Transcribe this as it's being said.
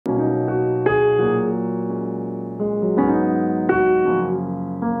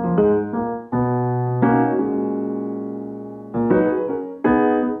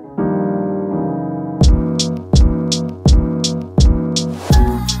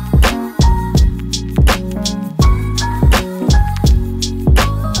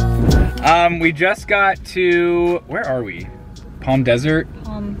We just got to, where are we? Palm Desert?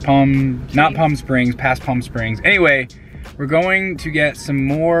 Not Palm Springs, past Palm Springs. Anyway, we're going to get some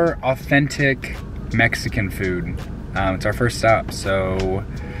more authentic Mexican food. It's our first stop, so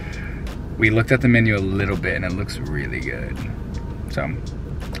we looked at the menu a little bit and it looks really good. So,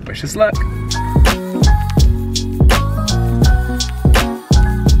 wish us luck.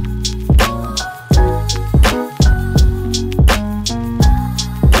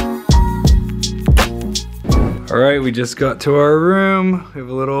 All right, we just got to our room. We have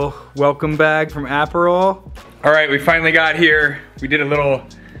a little welcome bag from Aperol. All right, we finally got here. We did a little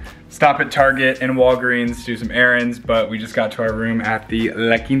stop at Target and Walgreens to do some errands, but we just got to our room at the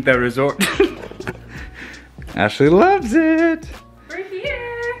La Quinta Resort. Ashley loves it. We're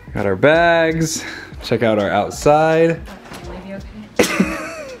here. Got our bags. Check out our outside.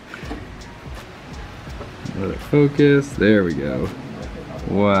 Let it focus. There we go.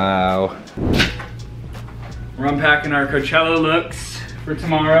 Wow. We're unpacking our Coachella looks for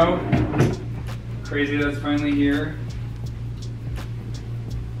tomorrow. Crazy that it's finally here.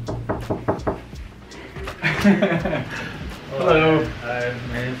 Hello. Hi,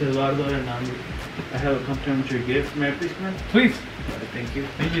 my name is Eduardo and I have a complimentary gift. May I please come in? Please. Thank you.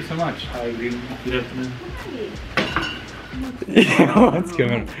 Thank you so much. Hi, good afternoon. What's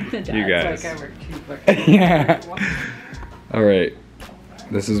going on? You guys. Like I work 2 fucking Yeah. All right.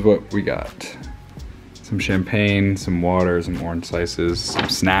 This is what we got. Some champagne, some water, some orange slices, some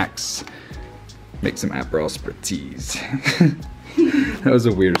snacks. Make some Aperol Spritz. That was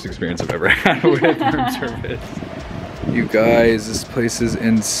the weirdest experience I've ever had with room service. You guys, this place is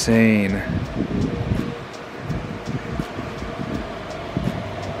insane.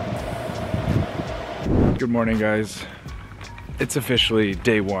 Good morning, guys. It's officially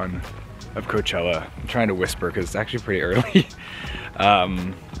day 1 of Coachella. I'm trying to whisper because it's actually pretty early.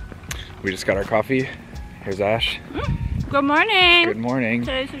 We just got our coffee. Here's Ash. Good morning. Good morning.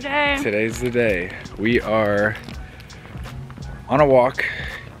 Today's the day. Today's the day. We are on a walk,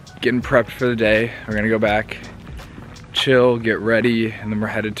 getting prepped for the day. We're gonna go back, chill, get ready, and then we're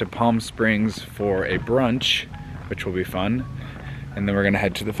headed to Palm Springs for a brunch, which will be fun. And then we're gonna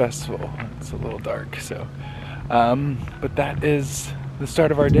head to the festival. It's a little dark, so. But that is the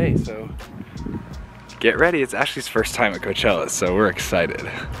start of our day, so get ready. It's Ashley's first time at Coachella, so we're excited,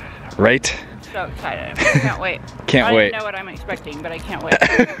 right? So excited. Can't wait. Can't wait. I don't know what I'm expecting, but I can't wait.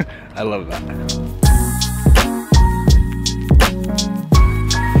 I love that.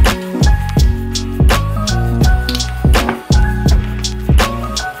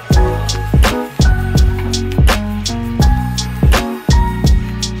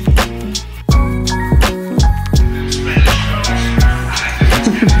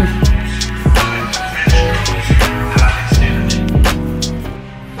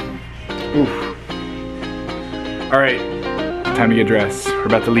 All right, time to get dressed. We're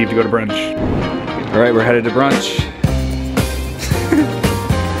about to leave to go to brunch. All right, we're headed to brunch.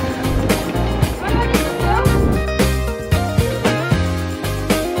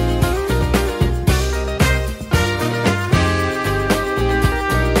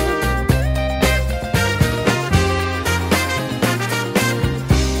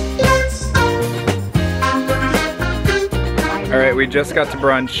 All right, we just got to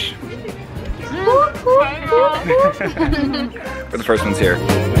brunch. We're the first ones here.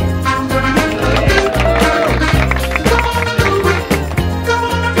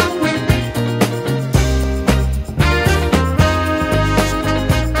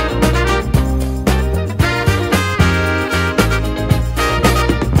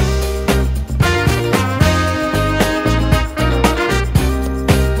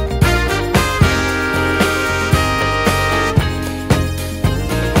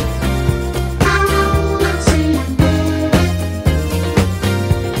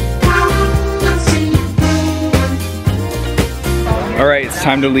 All right, it's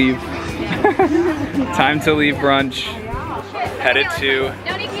time to leave. Time to leave brunch. Headed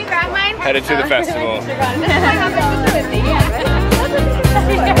to the festival.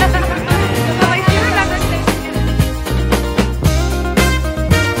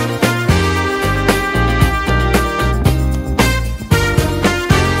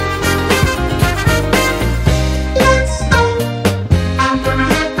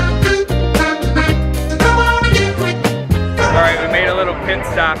 Pit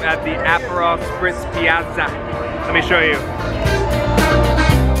stop at the Aperol Spritz Piazza. Let me show you.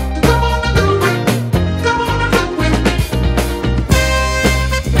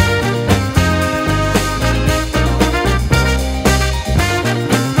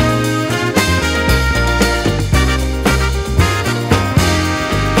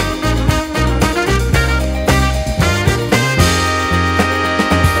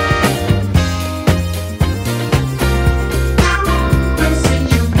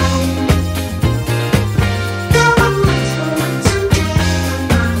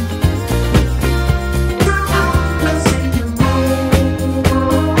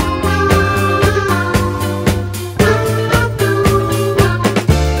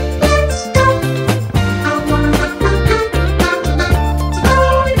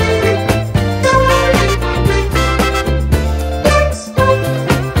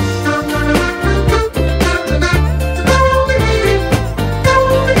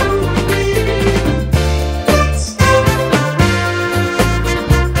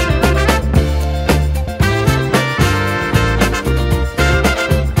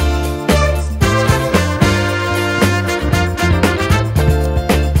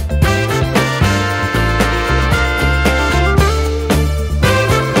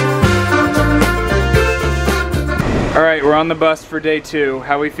 on the bus for day 2.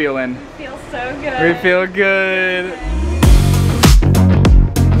 How we feeling? Feels so good. We feel good.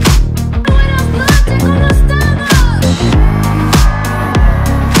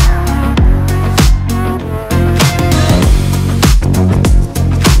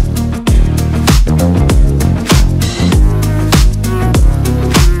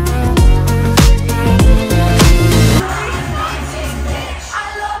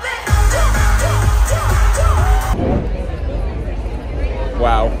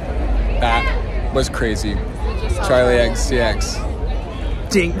 Wow, that was crazy. Charlie XCX.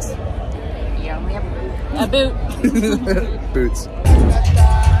 Jinx. Yeah, we have a boot. Boots.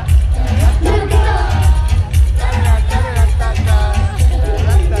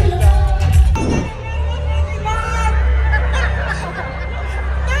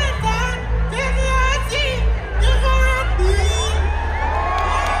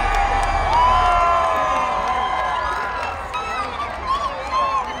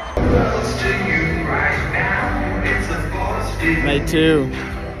 Me too.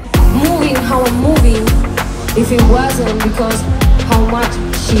 Moving how I'm moving. If it wasn't because how much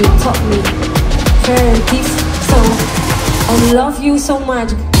she taught me. Parenting, so I love you so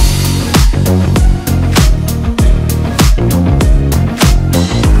much.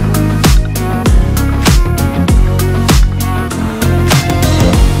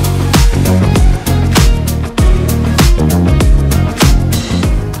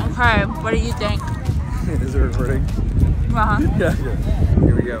 Okay, what do you think? Is it recording? Uh-huh. Yeah.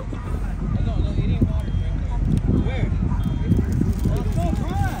 Here we go.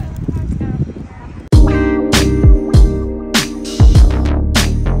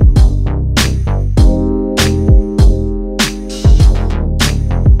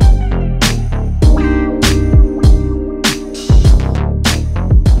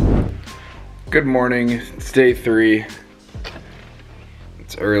 Good morning. It's day 3.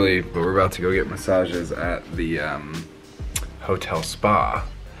 It's early, but we're about to go get massages at the hotel spa,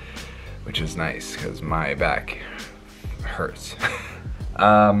 which is nice because my back hurts.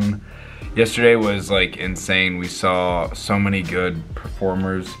 Yesterday was like insane. We saw so many good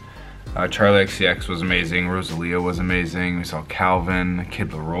performers. Charlie XCX was amazing. Rosalia was amazing. We saw Calvin,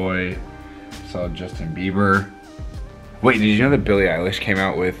 Kid Leroy. We saw Justin Bieber. Wait, did you know that Billie Eilish came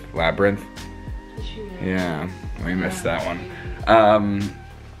out with Labyrinth? Yeah, we missed that one.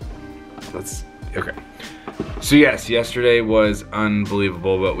 Okay. So yes, yesterday was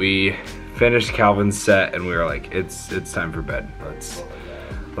unbelievable, but we finished Calvin's set and we were like, it's time for bed.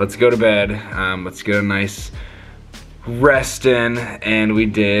 Let's go to bed. Let's get a nice rest in, and we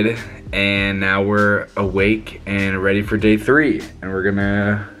did. And now we're awake and ready for day 3. And we're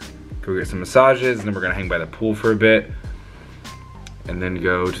gonna go get some massages, and then we're gonna hang by the pool for a bit, and then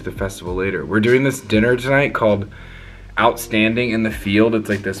go to the festival later. We're doing this dinner tonight called Outstanding in the Field. It's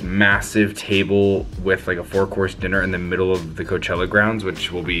like this massive table with like a 4-course dinner in the middle of the Coachella grounds, which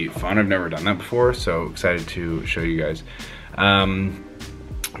will be fun. I've never done that before, so excited to show you guys.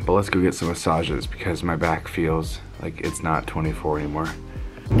 But let's go get some massages because my back feels like it's not 24 anymore.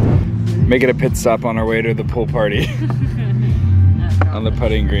 Making a pit stop on our way to the pool party on the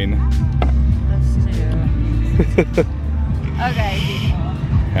putting green. Let's do. Okay,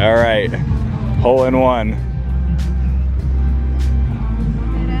 people. All right, hole in one.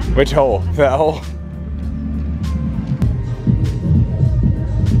 Which hole? That hole?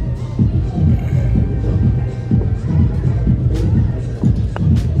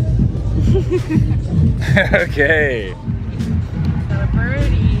 Okay. So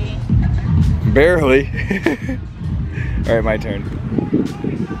birdie. Barely. All right, my turn.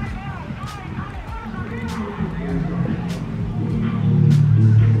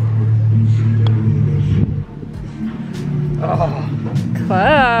 Oh.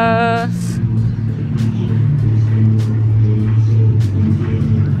 Close.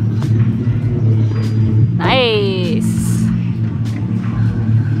 Nice.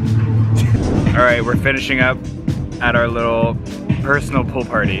 All right, we're finishing up at our little personal pool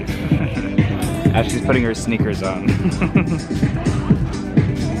party. Ashley's putting her sneakers on.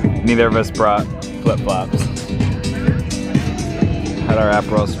 Neither of us brought flip-flops. Had our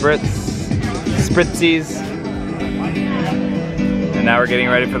Aperol spritzies. And now we're getting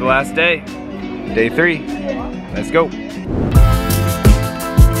ready for the last day. Day 3. Let's go.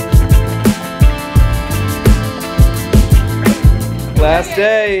 Last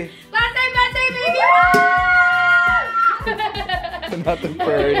day. Last day, baby! Not the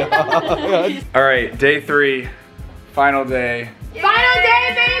furry dog. All right, day 3. Final day. Final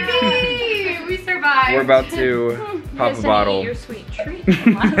day, baby! We survived. We're about to pop a bottle. Your sweet treat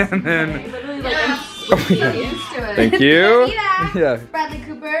from last And then night. Literally like Used to it. Thank you. Anita. Yeah. Bradley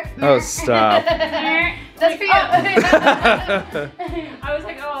Cooper. Oh, stop. That's for you. I was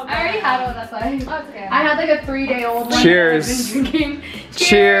like, oh, I already had one, that's why. Oh, it's okay. I had like a 3-day-old one. Cheers. I've been drinking.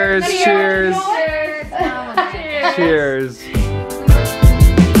 Cheers, cheers. Cheers. Cheers. Cheers.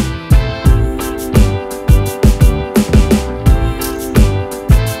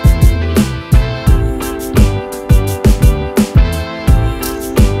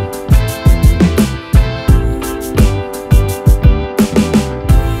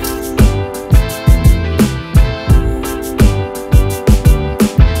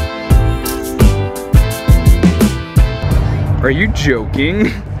 Are you joking?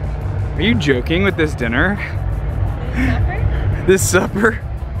 Are you joking with this dinner? Supper? This supper?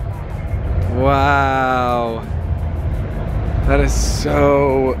 Wow. That is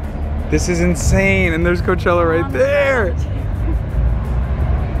so... This is insane. And there's Coachella right there.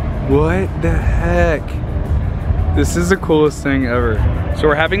 What the heck? This is the coolest thing ever. So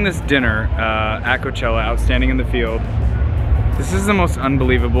we're having this dinner at Coachella, outstanding in the field. This is the most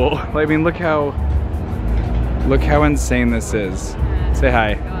unbelievable. I mean, look how insane this is. Say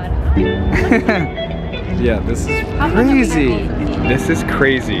hi. Yeah, this is crazy. This is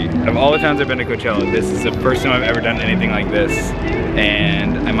crazy. Of all the times I've been to Coachella, this is the first time I've ever done anything like this.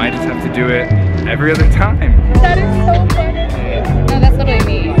 And I might just have to do it every other time. That is so funny. No, that's literally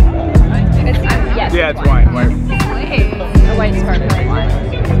me. It's, yes. Yeah, it's wine. A white sparkling wine.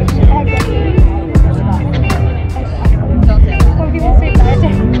 Don't say that. People say that.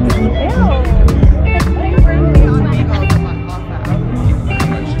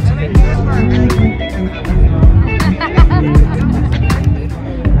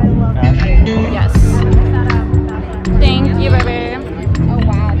 Yes. Thank you, baby. Oh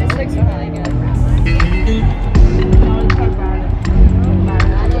wow, this looks really good.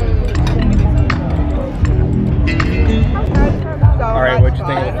 Alright, what'd you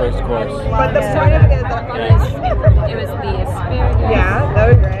think of the first course? But the point of it is that It was the asparagus. yeah, that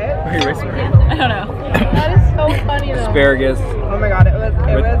was great. What are you whispering? I don't know. That is so funny though. Asparagus. Oh my god, it was so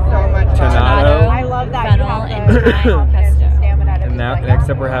much fun. Tomato. I love that. Fennel and thyme pesto. And now, next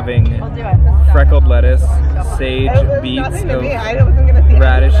up we're having freckled lettuce, sage, beets,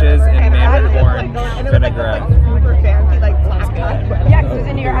 radishes, and mandarin orange vinaigrette. Super fancy, like black. Yeah, because it's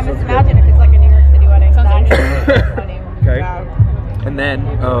in New York. I just imagine if it's like a New York City wedding. Sounds Funny. Okay. Yeah. And then,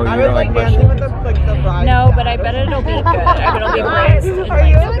 oh, I you're was like like dancing with mushrooms. the bride. No, but I bet it'll be good. I bet it'll be glazed. And Are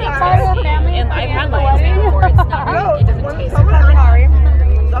you like, okay? and I've had lasagna before. It's not No, really, it doesn't when taste someone good.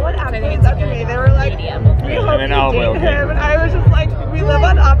 actually said to me, they were like, we hope then you olive oil date cake. him. And I was just like, we live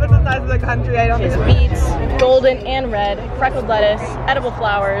on opposite sides of the country. I don't think it's Beets, golden and red, freckled lettuce, edible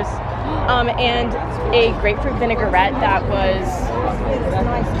flowers, and a grapefruit vinaigrette that was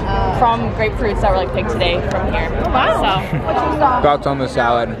from grapefruits that were like picked today from here. Wow. So Thoughts on the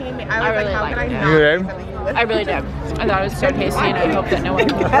salad? I really how liked can it. I You okay? not? I really did. I thought it was so tasty, and I hope that no one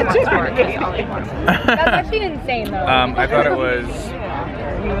wants more because I'll eat more. That's actually insane, though. I thought it was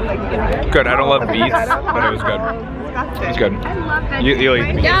good. I don't love beets, but it was good. It was good. You'll eat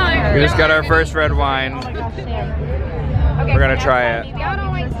the beets. Yeah. We just got our first red wine. We're gonna try it.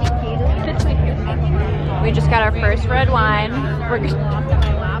 We just got our first red wine. We're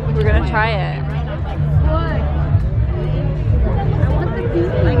gonna try it.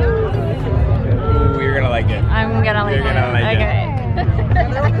 Ooh, you're gonna like it. I'm gonna like You're it. gonna like Okay.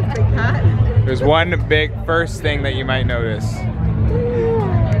 There's one big first thing that you might notice.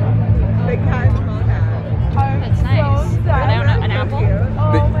 Big cat, small cat. It's nice. An apple?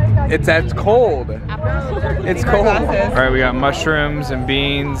 It's cold. Apple? It's cold. All right, we got mushrooms and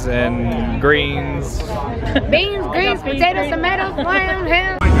beans and greens. Beans, greens, potatoes, tomatoes, lamb,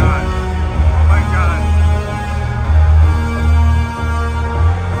 ham. Oh my god. Oh my god.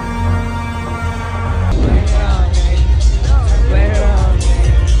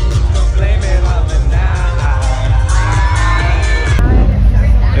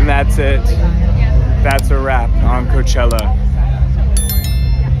 And that's it. That's a wrap on Coachella.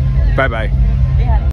 Bye-bye.